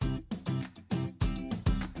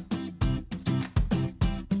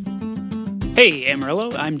Hey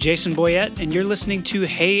Amarillo, I'm Jason Boyette, and you're listening to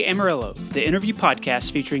Hey Amarillo, the interview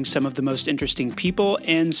podcast featuring some of the most interesting people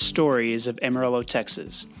and stories of Amarillo,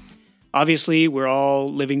 Texas. Obviously, we're all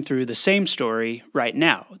living through the same story right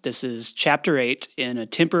now. This is Chapter 8 in a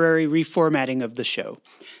temporary reformatting of the show.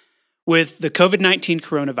 With the COVID-19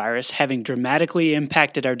 coronavirus having dramatically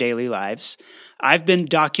impacted our daily lives, I've been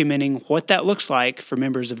documenting what that looks like for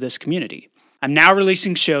members of this community. I'm now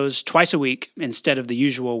releasing shows twice a week instead of the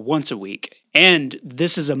usual once a week. And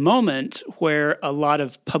this is a moment where a lot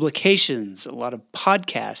of publications, a lot of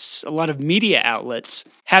podcasts, a lot of media outlets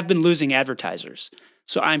have been losing advertisers.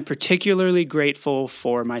 So I'm particularly grateful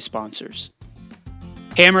for my sponsors.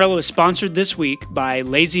 Hey Amarillo is sponsored this week by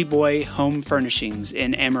Lazy Boy Home Furnishings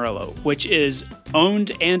in Amarillo, which is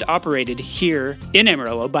owned and operated here in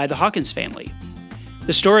Amarillo by the Hawkins family.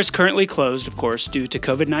 The store is currently closed, of course, due to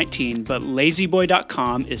COVID-19, but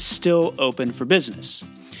LazyBoy.com is still open for business.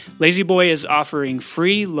 LazyBoy is offering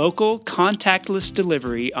free local contactless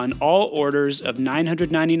delivery on all orders of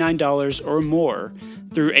 $999 or more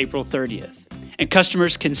through April 30th. And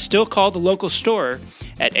customers can still call the local store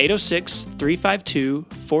at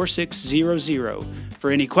 806-352-4600 for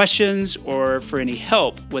any questions or for any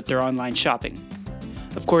help with their online shopping.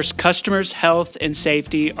 Of course, customers' health and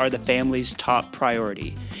safety are the family's top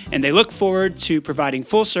priority, and they look forward to providing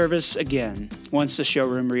full service again once the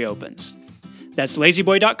showroom reopens. That's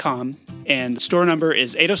lazyboy.com, and the store number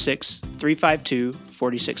is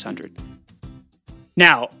 806-352-4600.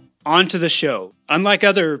 Now, on to the show. Unlike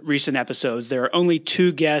other recent episodes, there are only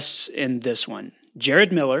two guests in this one.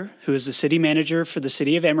 Jared Miller, who is the city manager for the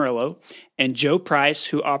city of Amarillo, and Joe Price,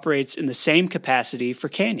 who operates in the same capacity for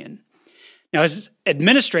Canyon. Now, as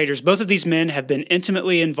administrators, both of these men have been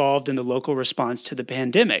intimately involved in the local response to the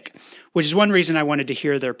pandemic, which is one reason I wanted to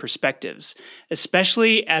hear their perspectives,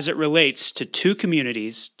 especially as it relates to two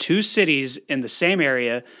communities, two cities in the same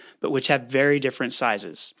area, but which have very different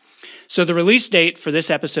sizes. So the release date for this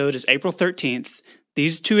episode is April 13th.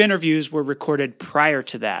 These two interviews were recorded prior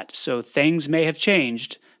to that, so things may have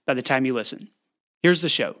changed by the time you listen. Here's the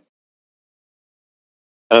show.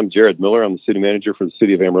 I'm Jared Miller. I'm the city manager for the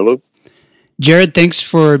city of Amarillo. Jared, thanks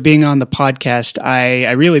for being on the podcast.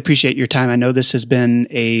 I really appreciate your time. I know this has been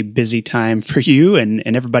a busy time for you and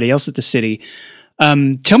everybody else at the city.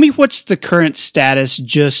 Tell me what's the current status,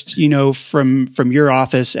 just, from your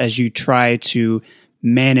office as you try to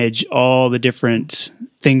manage all the different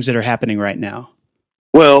things that are happening right now.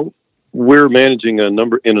 Well, we're managing in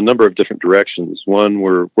a number of different directions. One,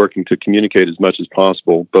 we're working to communicate as much as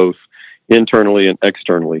possible, both internally and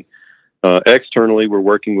externally. Externally, we're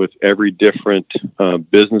working with every different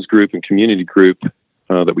business group and community group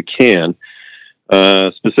that we can.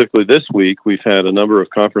 Specifically this week, we've had a number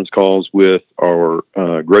of conference calls with our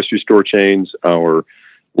grocery store chains, our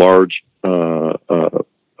large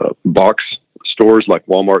box stores like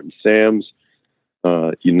Walmart and Sam's,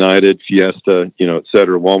 United, Fiesta, et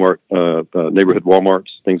cetera, Walmart, neighborhood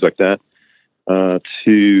Walmarts, things like that.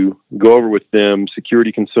 To go over with them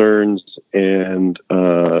security concerns and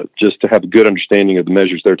just to have a good understanding of the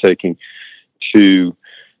measures they're taking to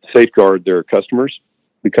safeguard their customers,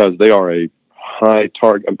 because they are a high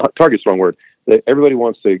target's the wrong word. Everybody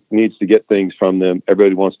needs to get things from them.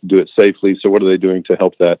 Everybody wants to do it safely. So what are they doing to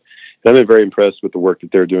help that? And I've been very impressed with the work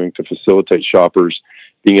that they're doing to facilitate shoppers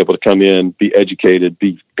being able to come in, be educated,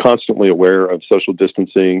 be constantly aware of social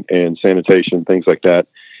distancing and sanitation, things like that,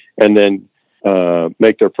 and then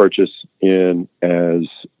make their purchase in as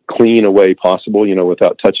clean a way possible,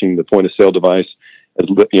 without touching the point of sale device,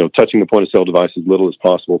 touching the point of sale device as little as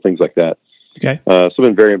possible, things like that. Okay. So I've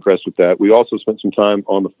been very impressed with that. We also spent some time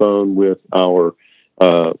on the phone with our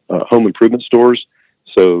home improvement stores.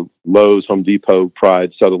 So Lowe's, Home Depot,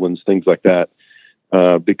 Pride, Sutherland's, things like that.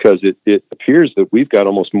 Because it appears that we've got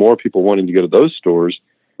almost more people wanting to go to those stores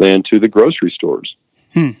than to the grocery stores.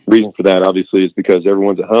 The reason for that, obviously, is because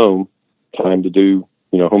everyone's at home, time to do,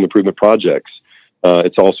 home improvement projects.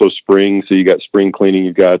 It's also spring, so you got spring cleaning.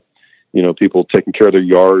 You've got, people taking care of their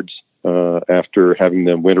yards after having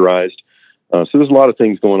them winterized. So there's a lot of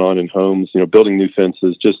things going on in homes, building new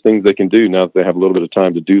fences, just things they can do now that they have a little bit of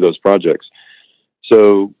time to do those projects.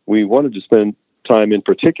 So we wanted to spend time in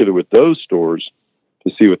particular with those stores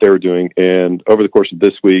to see what they were doing. And over the course of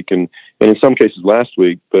this week, and in some cases last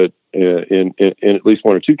week, but in at least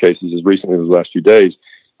one or two cases as recently as the last few days,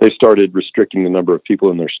 they started restricting the number of people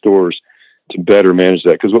in their stores to better manage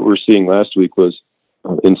that. Because what we were seeing last week was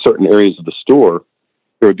in certain areas of the store,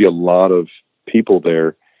 there would be a lot of people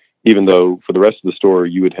there, even though for the rest of the store,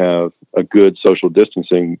 you would have a good social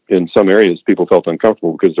distancing. In some areas, people felt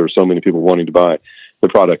uncomfortable because there were so many people wanting to buy the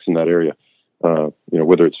products in that area.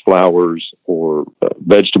 whether it's flowers or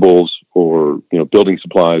vegetables or building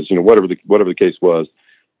supplies, whatever the case was,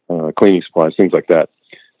 cleaning supplies, things like that.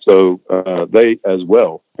 So they as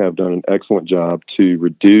well have done an excellent job to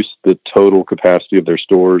reduce the total capacity of their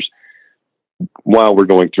stores while we're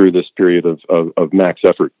going through this period of max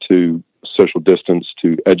effort to social distance,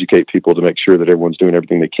 to educate people, to make sure that everyone's doing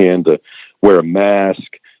everything they can to wear a mask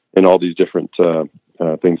and all these different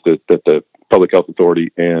things that the Public Health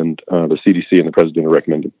Authority and the CDC and the President are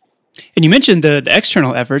recommending. And you mentioned the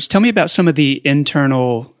external efforts. Tell me about some of the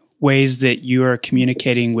internal ways that you are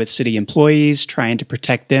communicating with city employees, trying to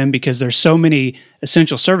protect them, because there's so many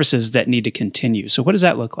essential services that need to continue. So what does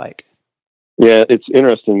that look like? Yeah, it's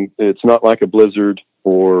interesting. It's not like a blizzard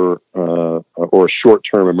or a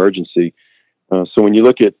short-term emergency. So when you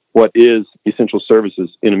look at what is essential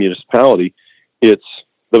services in a municipality, it's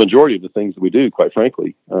the majority of the things that we do, quite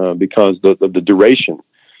frankly, because the duration,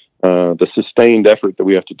 the sustained effort that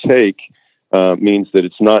we have to take means that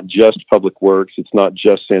it's not just public works, it's not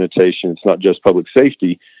just sanitation, it's not just public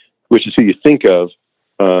safety, which is who you think of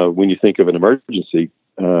when you think of an emergency,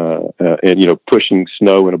 and pushing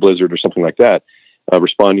snow in a blizzard or something like that,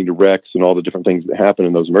 responding to wrecks and all the different things that happen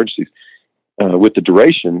in those emergencies. With the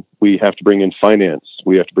duration, we have to bring in finance,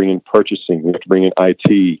 we have to bring in purchasing, we have to bring in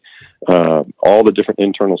IT, all the different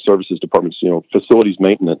internal services departments, facilities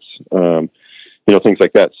maintenance, things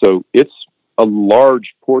like that. So it's a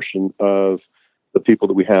large portion of the people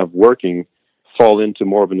that we have working fall into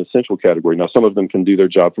more of an essential category. Now, some of them can do their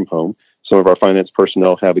job from home. Some of our finance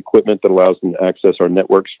personnel have equipment that allows them to access our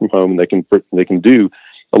networks from home, and they can do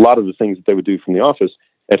a lot of the things that they would do from the office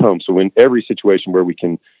at home. So in every situation where we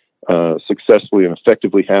can successfully and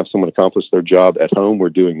effectively have someone accomplish their job at home, we're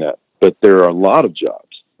doing that. But there are a lot of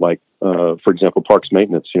jobs, like, for example, parks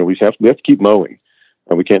maintenance. We have to keep mowing.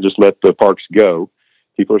 We can't just let the parks go.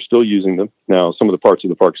 People are still using them. Now, some of the parts of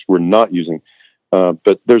the parks we're not using,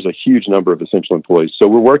 but there's a huge number of essential employees. So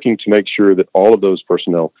we're working to make sure that all of those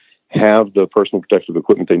personnel have the personal protective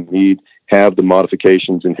equipment they need, have the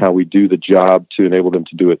modifications in how we do the job to enable them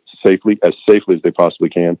to do it safely as they possibly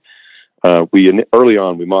can. Early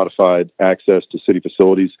on, we modified access to city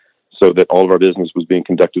facilities so that all of our business was being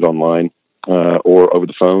conducted online or over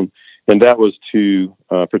the phone. And that was to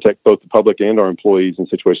protect both the public and our employees in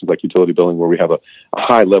situations like utility billing, where we have a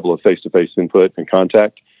high level of face-to-face input and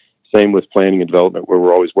contact. Same with planning and development, where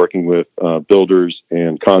we're always working with builders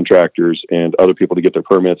and contractors and other people to get their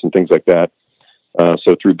permits and things like that.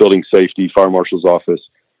 So through building safety, fire marshal's office,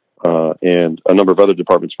 and a number of other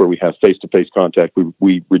departments where we have face-to-face contact,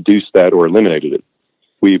 we reduced that or eliminated it.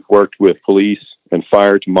 We've worked with police and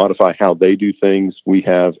fire to modify how they do things. We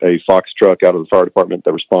have a Fox truck out of the fire department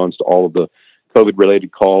that responds to all of the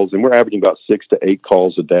COVID-related calls, and we're averaging about 6 to 8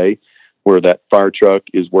 calls a day, where that fire truck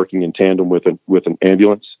is working in tandem with an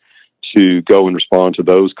ambulance to go and respond to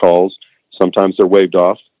those calls. Sometimes they're waved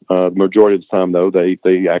off. The majority of the time, though,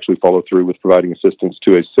 they actually follow through with providing assistance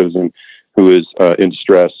to a citizen who is in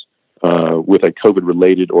distress with a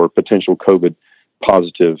COVID-related or potential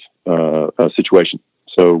COVID-positive situation.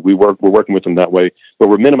 So we're working with them that way, but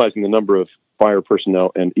we're minimizing the number of fire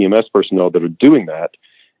personnel and EMS personnel that are doing that,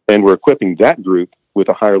 and we're equipping that group with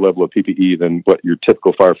a higher level of PPE than what your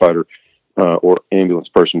typical firefighter or ambulance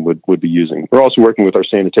person would be using. We're also working with our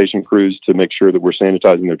sanitation crews to make sure that we're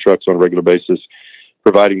sanitizing their trucks on a regular basis,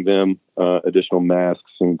 providing them additional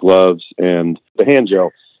masks and gloves and the hand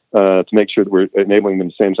gel to make sure that we're enabling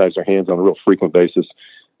them to sanitize their hands on a real frequent basis.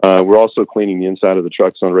 We're also cleaning the inside of the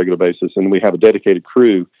trucks on a regular basis, and we have a dedicated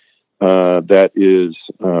crew that is,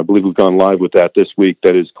 I believe we've gone live with that this week,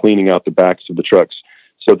 that is cleaning out the backs of the trucks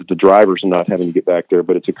so that the drivers are not having to get back there,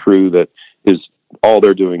 but it's a crew that is, all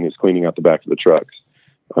they're doing is cleaning out the back of the trucks,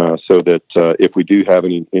 so that if we do have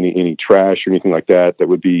any trash or anything like that that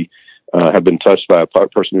would be have been touched by a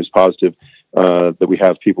person who's positive, that we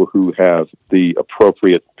have people who have the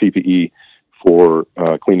appropriate PPE for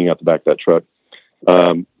cleaning out the back of that truck.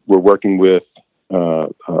 We're working with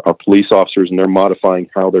our police officers, and they're modifying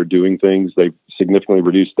how they're doing things. They've significantly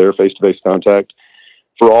reduced their face-to-face contact.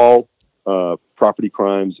 For all property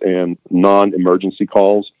crimes and non-emergency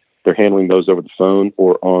calls, they're handling those over the phone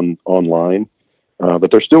or online.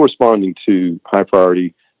 But they're still responding to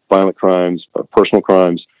high-priority violent crimes, personal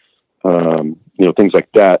crimes, things like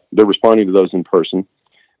that. They're responding to those in person.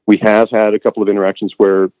 We have had a couple of interactions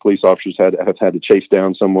where police officers have had to chase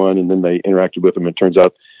down someone, and then they interacted with them. And it turns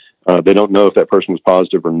out they don't know if that person was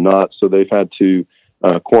positive or not, so they've had to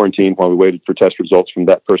quarantine while we waited for test results from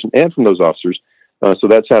that person and from those officers. So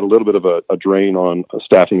that's had a little bit of a drain on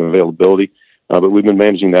staffing availability, but we've been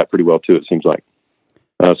managing that pretty well too, it seems like.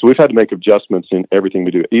 So we've had to make adjustments in everything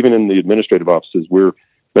we do. Even in the administrative offices, we're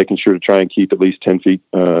making sure to try and keep at least 10 feet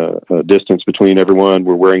distance between everyone.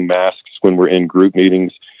 We're wearing masks when we're in group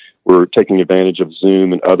meetings. We're taking advantage of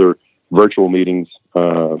Zoom and other virtual meetings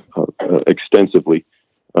extensively.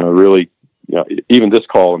 Really, even this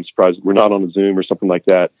call, I'm surprised we're not on a Zoom or something like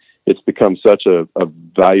that. It's become such a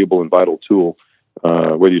valuable and vital tool,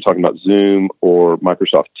 whether you're talking about Zoom or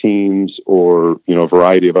Microsoft Teams or, a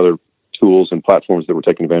variety of other tools and platforms that we're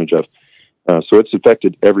taking advantage of. So it's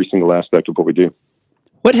affected every single aspect of what we do.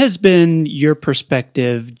 What has been your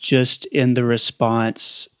perspective just in the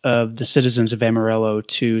response of the citizens of Amarillo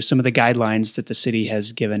to some of the guidelines that the city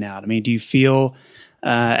has given out? I mean, do you feel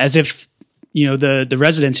as if, the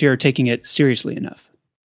residents here are taking it seriously enough?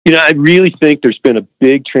 I really think there's been a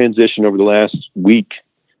big transition over the last week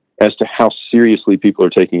as to how seriously people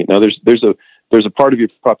are taking it. Now, there's a part of your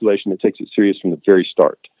population that takes it serious from the very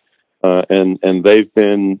start. And they've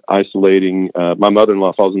been isolating. My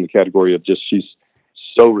mother-in-law falls in the category of she's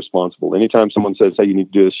so responsible. Anytime someone says, hey, you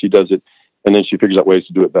need to do this, she does it, and then she figures out ways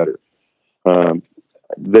to do it better.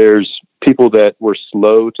 There's people that were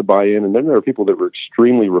slow to buy in, and then there are people that were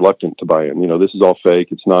extremely reluctant to buy in. This is all fake.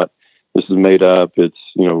 It's not, this is made up. It's,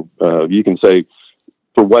 you can say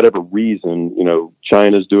for whatever reason,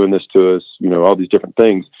 China's doing this to us, all these different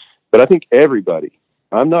things. But I think everybody,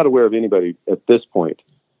 I'm not aware of anybody at this point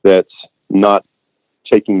that's not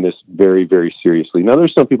taking this very, very seriously. Now,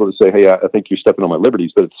 there's some people that say, hey, I think you're stepping on my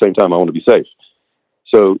liberties, but at the same time, I want to be safe.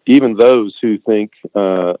 So even those who think, who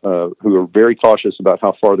are very cautious about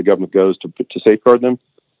how far the government goes to safeguard them,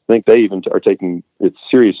 I think they even are taking it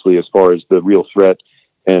seriously as far as the real threat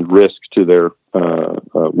and risk to their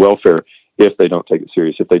welfare if they don't take it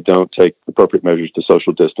serious, if they don't take appropriate measures to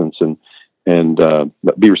social distance and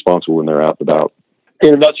be responsible when they're out and about.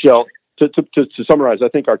 In a nutshell, to summarize, I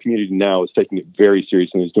think our community now is taking it very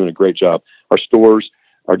seriously and is doing a great job. Our stores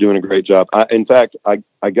are doing a great job. In fact,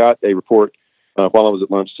 I got a report while I was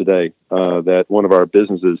at lunch today that one of our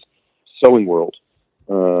businesses, Sewing World,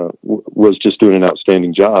 was just doing an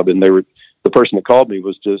outstanding job. And the person that called me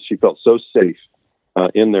she felt so safe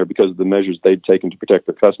in there because of the measures they'd taken to protect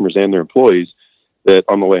their customers and their employees that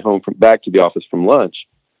on the way home back to the office from lunch,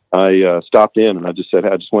 I stopped in and I just said,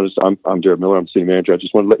 hey, I'm Jared Miller, I'm the city manager. I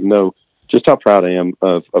just wanted to let you know just how proud I am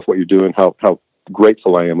of what you're doing, how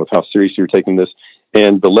grateful I am of how seriously you're taking this,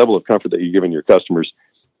 and the level of comfort that you're giving your customers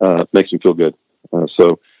makes me feel good.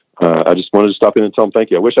 So I just wanted to stop in and tell them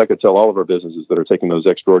thank you. I wish I could tell all of our businesses that are taking those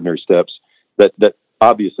extraordinary steps that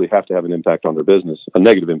obviously have to have an impact on their business, a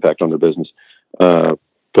negative impact on their business.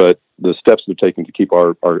 But the steps they're taking to keep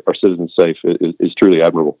our citizens safe is truly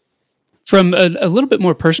admirable. From a little bit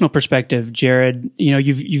more personal perspective, Jared,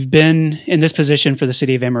 you've been in this position for the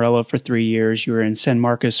city of Amarillo for 3 years. You were in San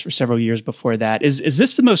Marcos for several years before that. Is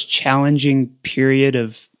this the most challenging period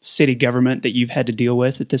of city government that you've had to deal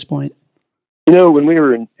with at this point? When we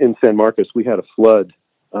were in San Marcos, we had a flood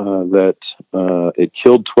that it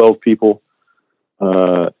killed 12 people.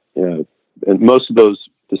 And most of those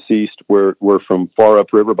deceased were from far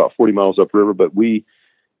upriver, about 40 miles upriver. But we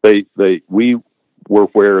were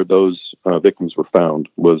where those victims were found,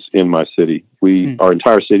 was in my city. Our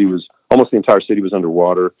entire city almost the entire city was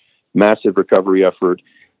underwater. Massive recovery effort.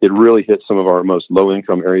 It really hit some of our most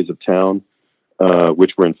low-income areas of town,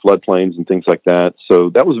 which were in floodplains and things like that.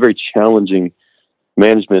 So that was a very challenging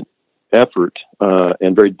management effort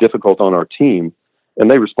and very difficult on our team. And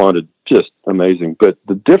they responded just amazing. But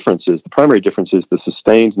the primary difference is the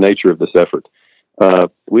sustained nature of this effort.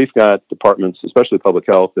 We've got departments, especially public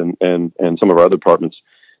health and some of our other departments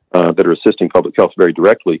that are assisting public health very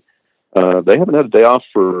directly. They haven't had a day off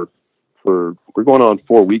for we're going on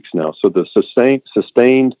 4 weeks now. So the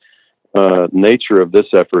sustained nature of this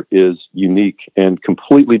effort is unique and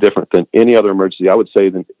completely different than any other emergency, I would say,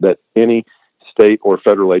 that any state or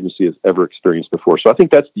federal agency has ever experienced before. So I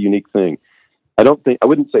think that's the unique thing. I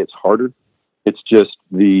wouldn't say it's harder. It's just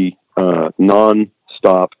the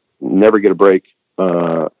non-stop, never get a break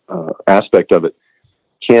aspect of it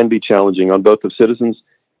can be challenging on both the citizens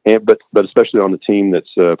but especially on the team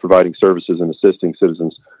that's providing services and assisting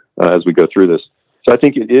citizens as we go through this. So I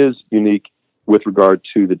think it is unique with regard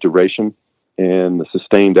to the duration and the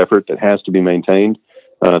sustained effort that has to be maintained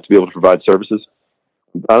to be able to provide services.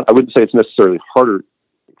 I wouldn't say it's necessarily harder,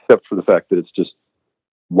 except for the fact that it's just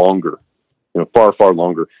longer, far, far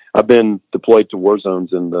longer. I've been deployed to war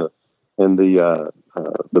zones and the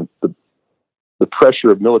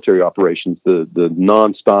pressure of military operations, the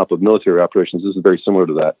nonstop of military operations. This is very similar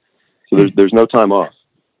to that. So there's no time off,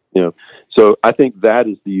 So I think that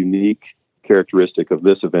is the unique characteristic of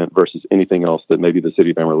this event versus anything else that maybe the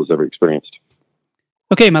city of Amarillo has ever experienced.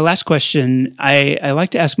 Okay, my last question. I like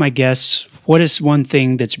to ask my guests, what is one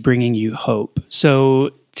thing that's bringing you hope?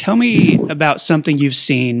 So tell me about something you've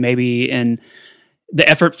seen, maybe in the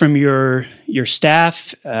effort from your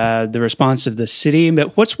staff, the response of the city.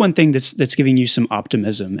 But what's one thing that's giving you some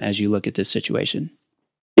optimism as you look at this situation?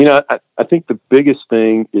 I think the biggest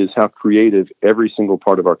thing is how creative every single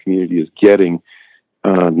part of our community is getting.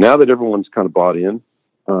 Now that everyone's kind of bought in,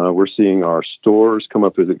 we're seeing our stores come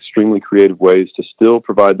up with extremely creative ways to still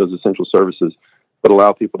provide those essential services, but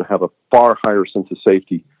allow people to have a far higher sense of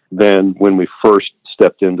safety than when we first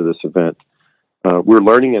stepped into this event. We're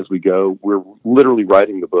learning as we go. We're literally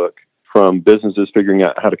writing the book, from businesses figuring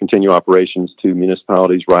out how to continue operations to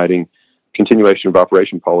municipalities writing continuation of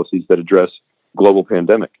operation policies that address global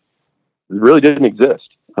pandemic. It really didn't exist.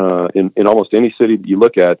 In almost any city that you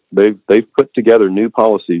look at, they've put together new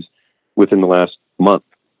policies within the last month.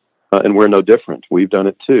 And we're no different. We've done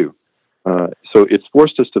it too. So it's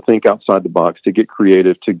forced us to think outside the box, to get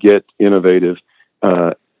creative, to get innovative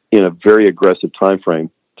in a very aggressive time frame,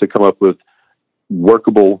 to come up with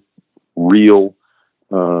workable, real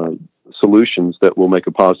solutions that will make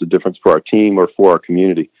a positive difference for our team or for our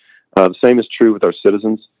community. The same is true with our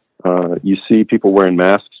citizens. You see people wearing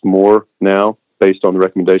masks more now based on the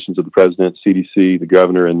recommendations of the president, CDC, the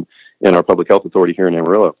governor, and our public health authority here in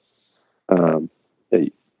Amarillo.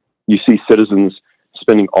 You see citizens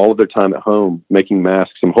spending all of their time at home making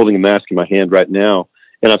masks. I'm holding a mask in my hand right now,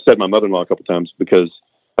 and I've said my mother-in-law a couple times because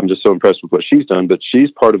I'm just so impressed with what she's done, but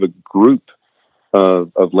she's part of a group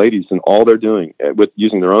of ladies, and all they're doing with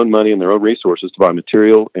using their own money and their own resources to buy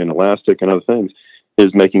material and elastic and other things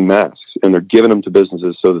is making masks, and they're giving them to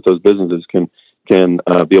businesses so that those businesses can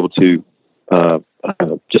be able to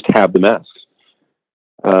just have the masks.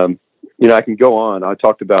 I can go on. I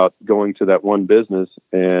talked about going to that one business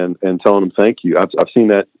and telling them thank you. I've seen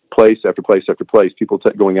that place after place after place, people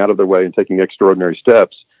going out of their way and taking extraordinary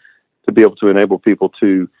steps to be able to enable people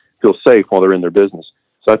to feel safe while they're in their business.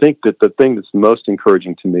 So I think that the thing that's most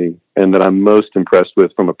encouraging to me and that I'm most impressed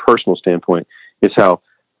with from a personal standpoint is how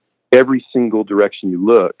every single direction you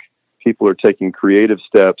look, people are taking creative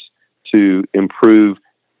steps to improve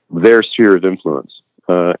their sphere of influence.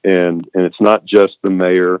 And it's not just the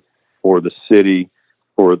mayor or the city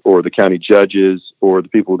or the county judges or the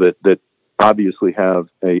people that obviously have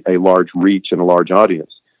a large reach and a large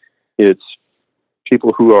audience. It's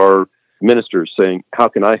people who are ministers saying, how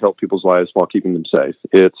can I help people's lives while keeping them safe?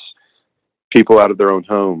 It's people out of their own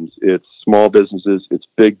homes. It's small businesses. It's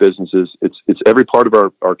big businesses. It's every part of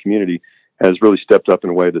our community has really stepped up in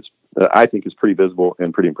a way that's I think is pretty visible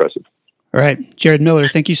and pretty impressive. All right. Jared Miller,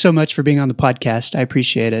 thank you so much for being on the podcast. I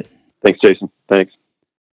appreciate it. Thanks, Jason. Thanks.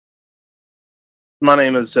 My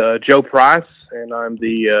name is Joe Price, and I'm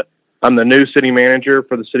the new city manager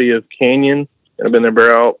for the city of Canyon, and I've been there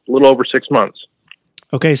about a little over 6 months.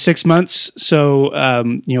 Okay, 6 months. So,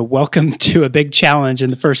 welcome to a big challenge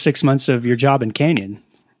in the first 6 months of your job in Canyon.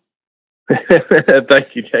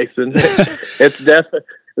 Thank you, Jason. It's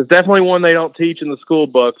definitely one they don't teach in the school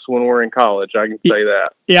books when we're in college. I can say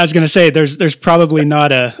that. Yeah, I was going to say there's probably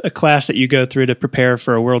not a class that you go through to prepare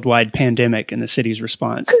for a worldwide pandemic and the city's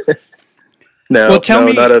response. No,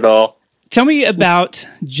 not at all. Tell me about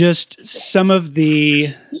just some of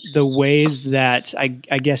the ways that I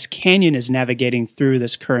guess Canyon is navigating through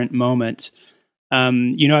this current moment.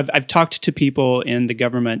 I've talked to people in the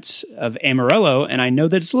government of Amarillo, and I know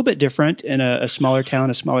that it's a little bit different in a smaller town,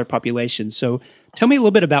 a smaller population. So tell me a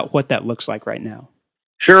little bit about what that looks like right now.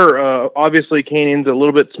 Sure. Obviously, Canyon's a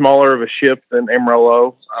little bit smaller of a ship than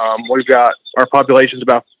Amarillo. We've got our population's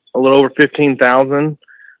about a little over 15,000.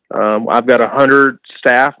 I've got 100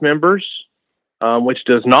 staff members, which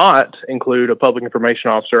does not include a public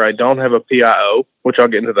information officer. I don't have a PIO, which I'll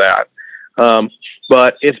get into that.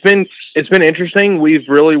 But it's been interesting. We've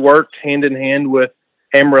really worked hand in hand with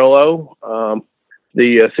Amarillo.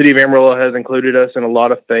 The city of Amarillo has included us in a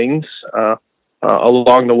lot of things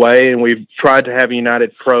along the way, and we've tried to have a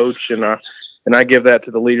united approach. And I give that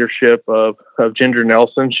to the leadership of Ginger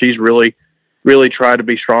Nelson. She's really tried to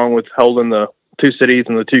be strong with holding the two cities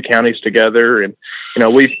and the two counties together. And,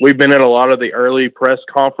 we've been at a lot of the early press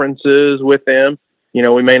conferences with them.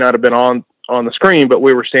 We may not have been on the screen, but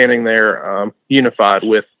we were standing there unified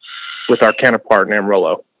with our counterpart in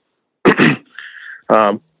Amarillo.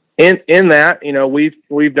 In that,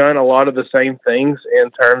 we've done a lot of the same things in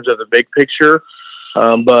terms of the big picture.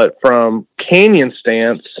 But from Canyon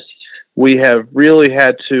stance, we have really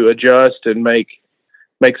had to adjust and make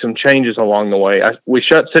some changes along the way. We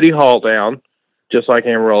shut City Hall down, just like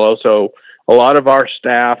Amarillo. So a lot of our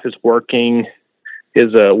staff is working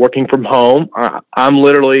working from home. I'm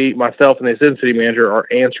literally, myself and the assistant city manager are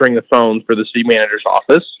answering the phone for the city manager's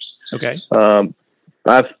office. Okay.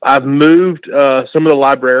 I've moved, some of the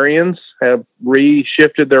librarians have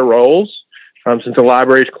reshifted their roles. Since the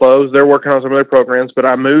library's closed, they're working on some of their programs, but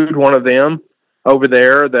I moved one of them over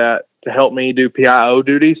there to help me do PIO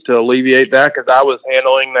duties to alleviate that, because I was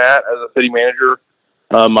handling that as a city manager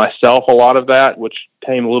myself, a lot of that, which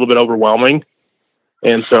came a little bit overwhelming.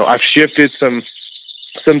 And so I've shifted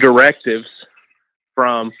some directives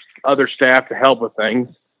from other staff to help with things.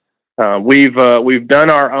 We've done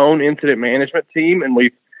our own incident management team, and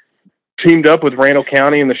we've teamed up with Randall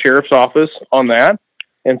County and the sheriff's office on that.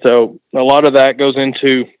 And so a lot of that goes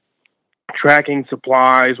into tracking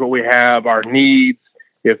supplies, what we have, our needs.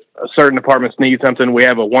 If certain departments need something, we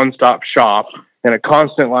have a one-stop shop and a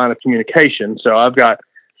constant line of communication. So I've got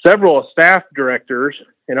several staff directors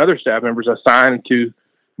and other staff members assigned to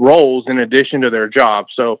roles in addition to their job.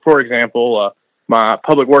 So, for example, my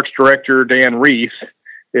public works director, Dan Reese,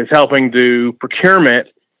 is helping do procurement.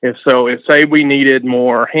 If say we needed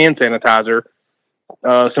more hand sanitizer,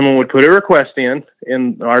 someone would put a request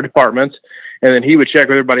in our departments, and then he would check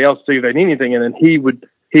with everybody else to see if they need anything, and then he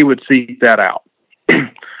would seek that out.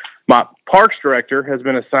 My parks director has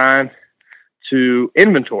been assigned to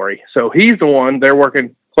inventory. So he's the one, they're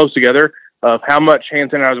working close together of how much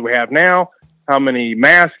hand sanitizer we have now, how many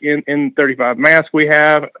masks in 35 masks we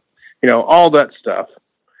have, all that stuff.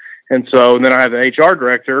 And so then I have the HR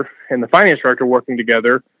director and the finance director working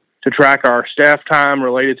together to track our staff time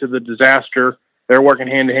related to the disaster. They're working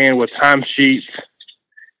hand in hand with timesheets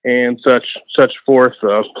and such forth.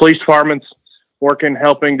 Police departments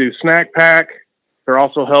helping do snack pack. They're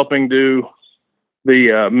also helping do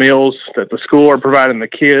the meals that the school are providing the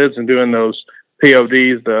kids and doing those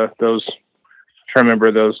PODs, those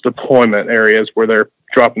deployment areas where they're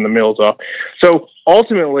dropping the meals off. So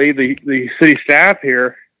ultimately, the city staff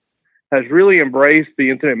here has really embraced the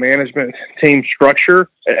incident management team structure.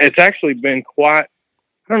 It's actually been quite,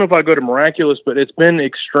 I don't know if I go to miraculous, but it's been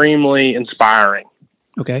extremely inspiring.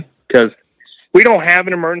 Okay. Because we don't have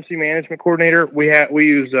an emergency management coordinator. We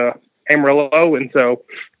use Amarillo, and so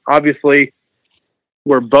obviously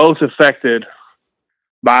we're both affected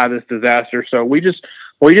by this disaster. So we just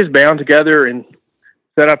bound together and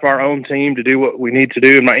set up our own team to do what we need to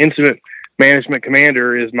do. And my incident management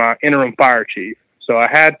commander is my interim fire chief. So I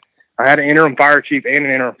had an interim fire chief and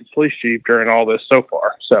an interim police chief during all this so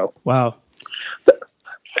far. So wow,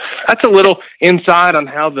 that's a little insight on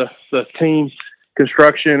how the team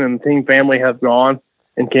construction and team family have gone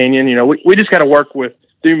in Canyon. We just got to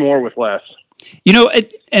do more with less.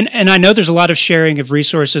 And I know there's a lot of sharing of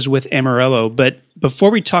resources with Amarillo, but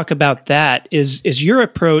before we talk about that, is your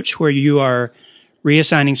approach where you are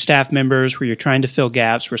reassigning staff members, where you're trying to fill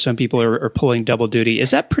gaps, where some people are pulling double duty,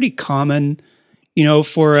 is that pretty common,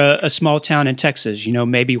 for a small town in Texas,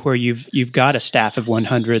 maybe where you've got a staff of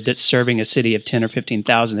 100 that's serving a city of 10 or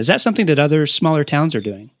 15,000? Is that something that other smaller towns are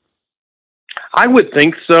doing? I would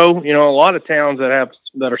think so. A lot of towns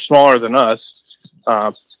that are smaller than us,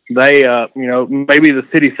 they, maybe the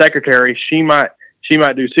city secretary, she might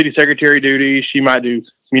do city secretary duties. She might do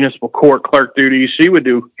municipal court clerk duties. She would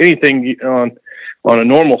do anything on a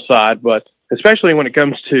normal side, but especially when it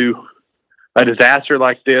comes to a disaster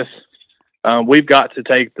like this, we've got to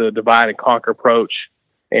take the divide and conquer approach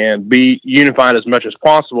and be unified as much as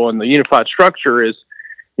possible. And the unified structure is,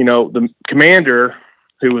 the commander,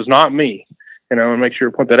 who was not me, and I want to make sure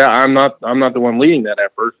to point that out. I'm not the one leading that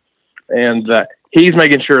effort, and he's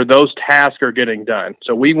making sure those tasks are getting done.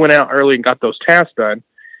 So we went out early and got those tasks done.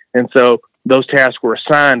 And so those tasks were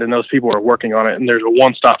assigned and those people are working on it, and there's a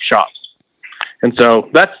one-stop shop. And so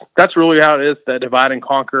that's really how it is, that divide and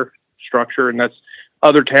conquer structure. And that's,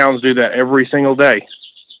 other towns do that every single day.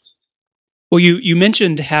 Well, you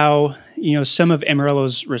mentioned how, some of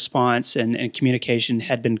Amarillo's response and communication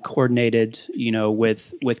had been coordinated,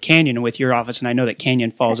 with Canyon and with your office. And I know that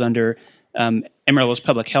Canyon falls under Amarillo's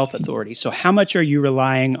Public Health Authority. So how much are you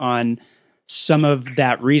relying on some of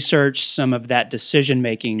that research, some of that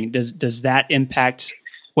decision-making? Does that impact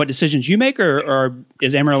what decisions you make, or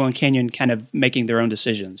is Amarillo and Canyon kind of making their own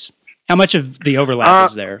decisions? How much of the overlap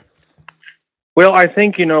is there? Well, I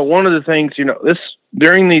think, one of the things,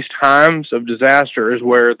 during these times of disaster is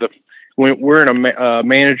where when we're in a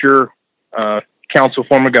manager council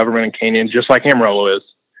form of government in Canyon, just like Amarillo is.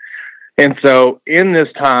 And so in this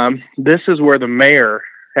time, this is where the mayor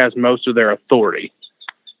has most of their authority.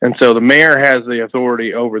 And so the mayor has the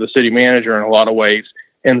authority over the city manager in a lot of ways.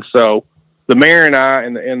 And so the mayor and I,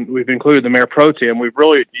 and we've included the mayor pro tem, we've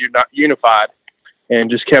really unified and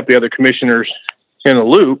just kept the other commissioners in the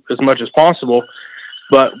loop as much as possible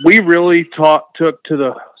But we really took to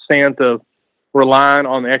the stance of relying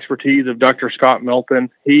on the expertise of Dr. Scott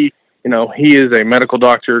Milton. He is a medical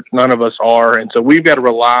doctor. None of us are. And so we've got to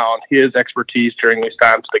rely on his expertise during these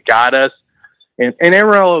times to guide us. And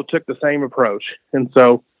Amarillo took the same approach. And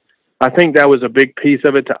so I think that was a big piece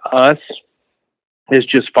of it to us, is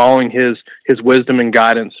just following his wisdom and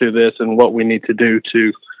guidance through this and what we need to do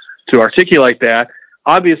to articulate that.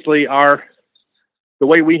 Obviously, the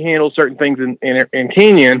way we handle certain things in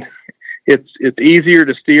Canyon, it's easier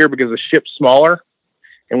to steer because the ship's smaller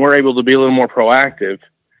and we're able to be a little more proactive.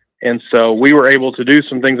 And so we were able to do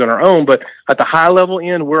some things on our own, but at the high level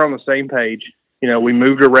end, we're on the same page. We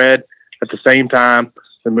moved to red at the same time.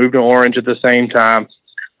 We moved to orange at the same time.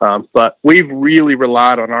 But we've really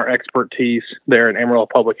relied on our expertise there in Amarillo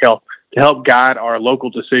Public Health to help guide our local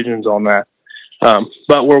decisions on that.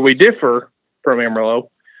 But where we differ from Amarillo,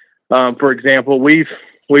 for example, we've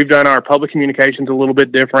done our public communications a little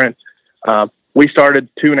bit different. We started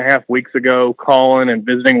 2.5 weeks ago calling and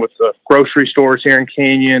visiting with the grocery stores here in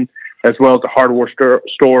Canyon, as well as the hardware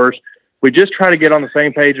stores. We just try to get on the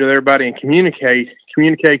same page with everybody and communicate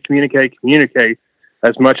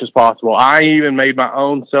as much as possible. I even made my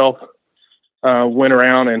own self, went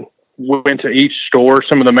around and went to each store,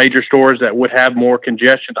 some of the major stores that would have more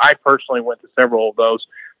congestion. I personally went to several of those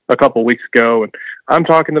a couple of weeks ago, and I'm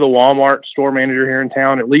talking to the Walmart store manager here in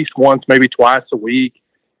town at least once, maybe twice a week.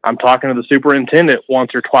 I'm talking to the superintendent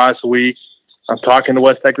once or twice a week. I'm talking to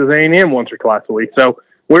West Texas A&M once or twice a week. So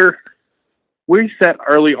we set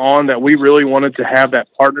early on that we really wanted to have that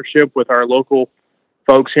partnership with our local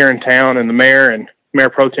folks here in town, and the mayor and Mayor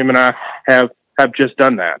Pro Tem and I have just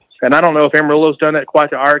done that. And I don't know if Amarillo's done that quite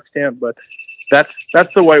to our extent, but that's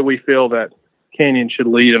the way we feel that Canyon should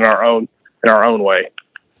lead in our own way.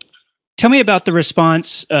 Tell me about the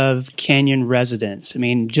response of Canyon residents. I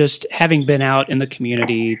mean, just having been out in the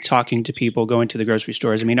community, talking to people, going to the grocery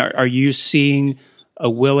stores, I mean, are you seeing a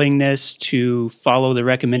willingness to follow the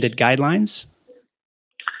recommended guidelines?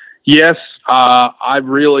 Yes,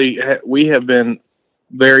 we have been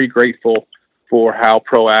very grateful for how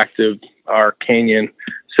proactive our Canyon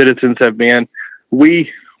citizens have been.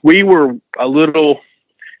 We were a little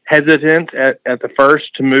hesitant at the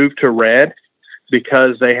first to move to red,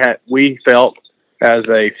 because we felt as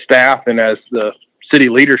a staff and as the city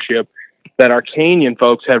leadership that our Canyon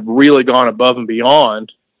folks have really gone above and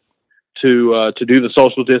beyond to do the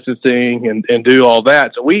social distancing and do all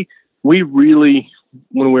that. So we really,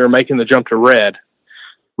 when we were making the jump to red,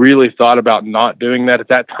 really thought about not doing that at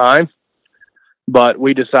that time. But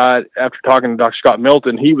we decided, after talking to Dr. Scott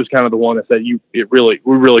Milton, he was kind of the one that said, we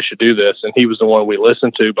really should do this. And he was the one we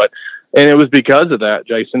listened to. And it was because of that,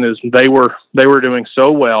 Jason, is they were doing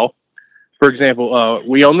so well. For example,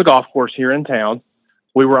 we own the golf course here in town.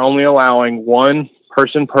 We were only allowing one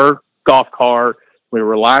person per golf cart. We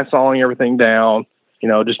were Lysoling everything down,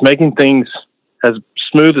 just making things as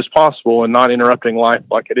smooth as possible and not interrupting life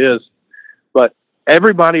like it is. But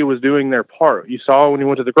everybody was doing their part. You saw it when you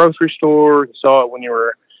went to the grocery store. You saw it when you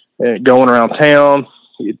were going around town.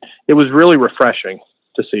 It was really refreshing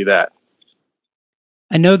to see that.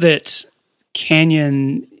 I know that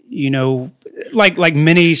Canyon, like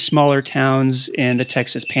many smaller towns in the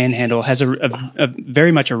Texas Panhandle, has a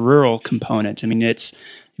very much a rural component. I mean, you've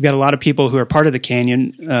got a lot of people who are part of the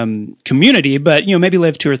Canyon community, but maybe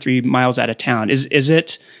live 2 or 3 miles out of town. Is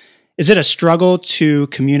it a struggle to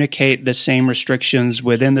communicate the same restrictions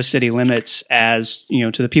within the city limits as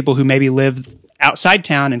to the people who maybe live outside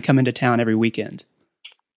town and come into town every weekend?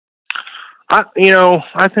 I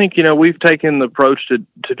think, we've taken the approach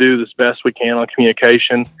to do this best we can on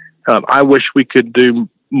communication. I wish we could do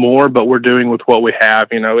more, but we're doing with what we have.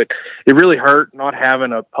 It really hurt not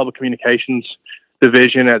having a public communications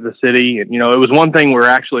division at the city. And, it was one thing we were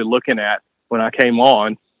actually looking at when I came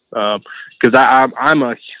on, because I'm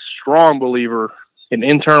a strong believer in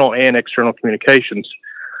internal and external communications,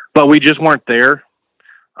 but we just weren't there.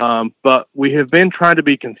 But we have been trying to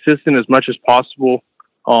be consistent as much as possible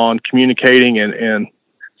on communicating and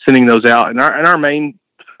sending those out. And our main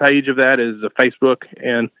page of that is the Facebook.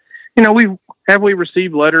 And, we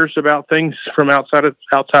received letters about things from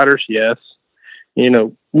outsiders? Yes.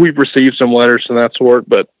 We've received some letters and that sort,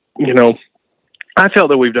 but, I felt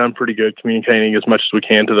that we've done pretty good communicating as much as we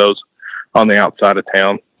can to those on the outside of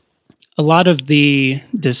town. A lot of the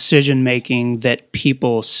decision-making that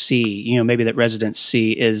people see, maybe that residents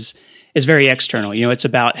see is very external. It's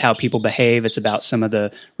about how people behave. It's about some of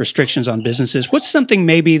the restrictions on businesses. What's something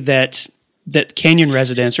maybe that Canyon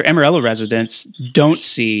residents or Amarillo residents don't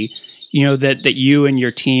see, that you and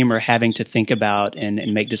your team are having to think about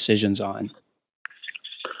and make decisions on?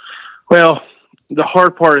 Well, the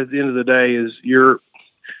hard part at the end of the day is you're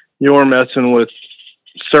messing with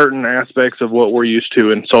certain aspects of what we're used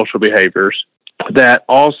to in social behaviors that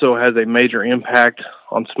also has a major impact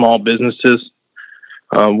on small businesses.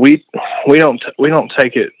 We don't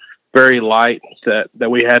take it very light that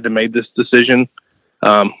we had to make this decision.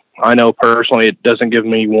 I know personally it doesn't give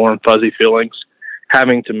me warm, fuzzy feelings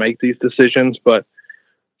having to make these decisions, but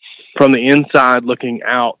from the inside looking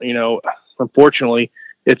out, unfortunately,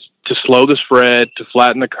 it's to slow the spread, to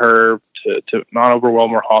flatten the curve, to not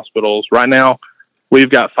overwhelm our hospitals. Right now, we've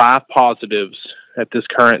got 5 positives at this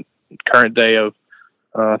current day of,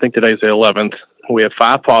 I think today's the 11th. We have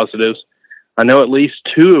 5 positives. I know at least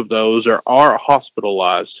 2 of those are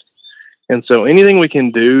hospitalized. And so anything we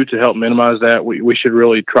can do to help minimize that, we should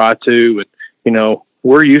really try to.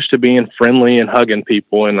 We're used to being friendly and hugging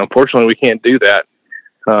people, and unfortunately we can't do that.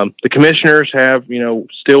 The commissioners have,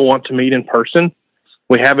 still want to meet in person.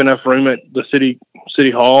 We have enough room at the city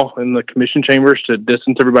hall and the commission chambers to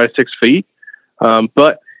distance everybody 6 feet.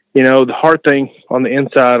 But the hard thing on the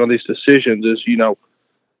inside on these decisions is,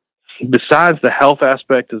 besides the health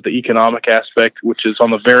aspect is the economic aspect, which is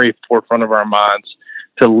on the very forefront of our minds,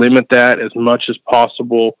 to limit that as much as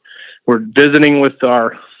possible. We're visiting with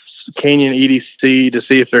our Canyon EDC to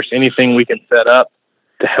see if there's anything we can set up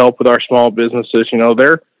to help with our small businesses.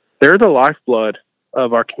 They're the lifeblood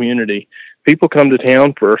of our community. People come to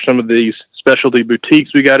town for some of these specialty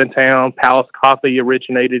boutiques we got in town. Palace Coffee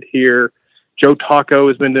originated here. Joe Taco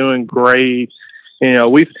has been doing great.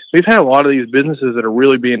 We've had a lot of these businesses that are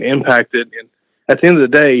really being impacted. And at the end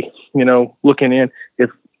of the day, looking in,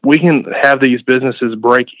 if we can have these businesses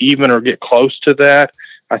break even or get close to that,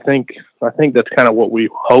 I think that's kind of what we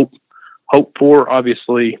hope for.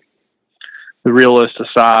 Obviously, the realist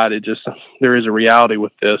aside, there is a reality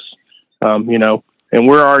with this, and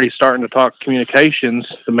we're already starting to talk communications.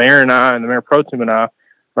 The mayor and I, and the mayor pro tem and I,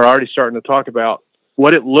 are already starting to talk about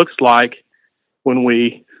what it looks like when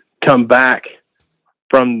we come back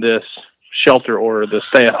from this shelter order, the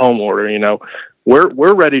stay-at-home order.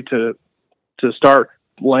 We're ready to start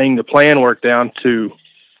laying the plan work down to,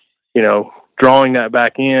 drawing that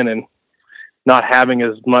back in and not having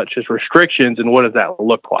as much as restrictions. And what does that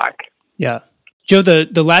look like? Yeah. Joe,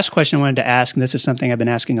 the last question I wanted to ask, and this is something I've been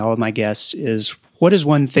asking all of my guests, is what is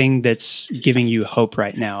one thing that's giving you hope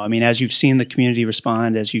right now? I mean, as you've seen the community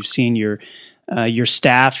respond, as you've seen your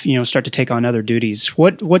staff, start to take on other duties,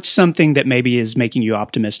 what's something that maybe is making you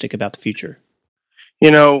optimistic about the future?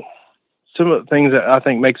 Some of the things that I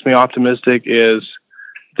think makes me optimistic is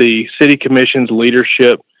the city commission's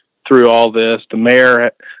leadership through all this. The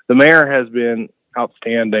mayor has been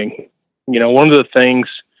outstanding. One of the things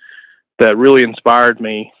that really inspired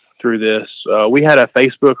me through this, we had a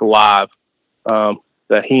Facebook Live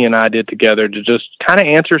that he and I did together to just kind of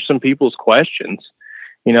answer some people's questions.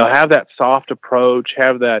 Have that soft approach,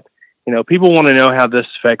 have that, people want to know how this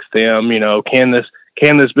affects them. Can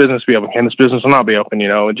this business be open? Can this business not be open?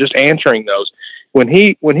 And just answering those. When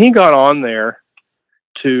he got on there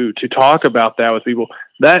to talk about that with people,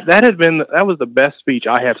 that was the best speech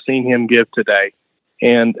I have seen him give today.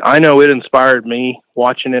 And I know it inspired me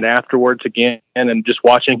watching it afterwards again and just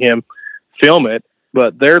watching him film it.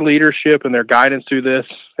 But their leadership and their guidance through this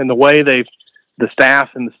and the way the staff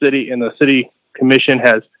and the city commission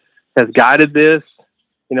has guided this,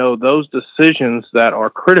 those decisions that are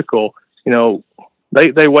critical,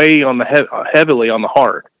 they weigh on heavily on the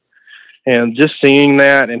heart. And just seeing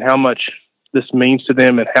that and how much this means to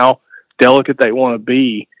them and how delicate they want to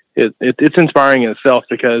be, it's inspiring in itself,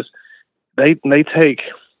 because they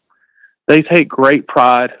take great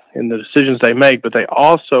pride in the decisions they make, but they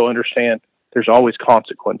also understand there's always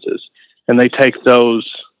consequences, and they take those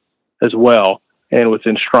as well. And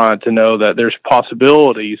within Shrine, to know that there's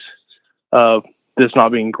possibilities of this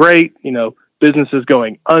not being great, businesses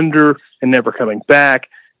going under and never coming back.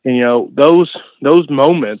 And, those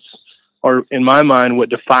moments are, in my mind, what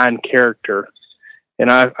define character.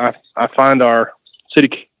 And I find our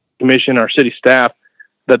city commission, our city staff,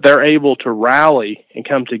 that they're able to rally and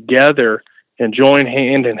come together and join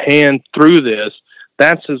hand in hand through this.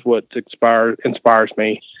 That's what inspires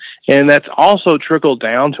me. And that's also trickled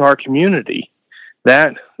down to our community.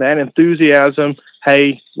 That enthusiasm,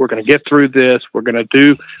 hey, we're going to get through this. We're going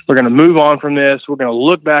to move on from this. We're going to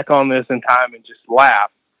look back on this in time and just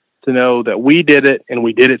laugh, to know that we did it and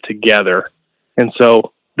we did it together. And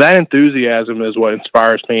so that enthusiasm is what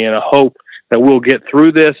inspires me, and I hope that we'll get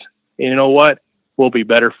through this. And you know what? We'll be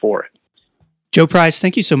better for it. Joe Price,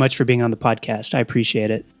 thank you so much for being on the podcast. I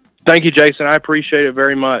appreciate it. Thank you, Jason. I appreciate it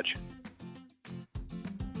very much.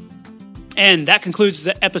 And that concludes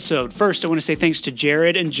the episode. First, I want to say thanks to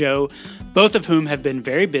Jared and Joe, both of whom have been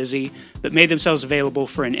very busy but made themselves available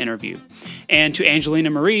for an interview. And to Angelina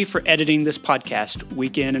Marie for editing this podcast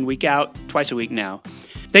week in and week out, twice a week now.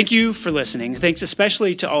 Thank you for listening. Thanks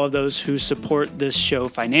especially to all of those who support this show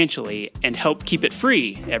financially and help keep it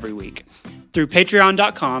free every week through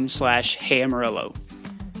patreon.com/HeyAmarillo.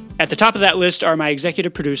 At the top of that list are my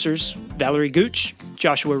executive producers, Valerie Gooch,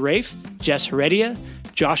 Joshua Rafe, Jess Heredia,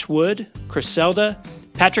 Josh Wood, Chris Selda,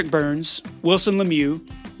 Patrick Burns, Wilson Lemieux,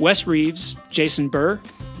 Wes Reeves, Jason Burr,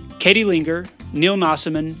 Katie Linger, Neil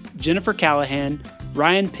Nossaman, Jennifer Callahan,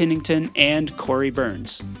 Ryan Pennington, and Corey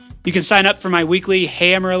Burns. You can sign up for my weekly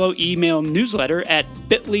Hey Amarillo email newsletter at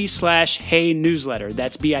bit.ly/HeyNewsletter.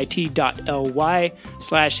 That's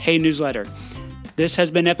bit.ly/HeyNewsletter. This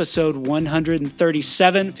has been episode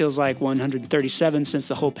 137. Feels like 137 since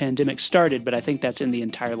the whole pandemic started, but I think that's in the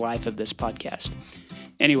entire life of this podcast.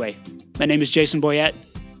 Anyway, my name is Jason Boyette.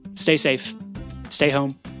 Stay safe, stay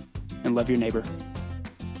home, and love your neighbor.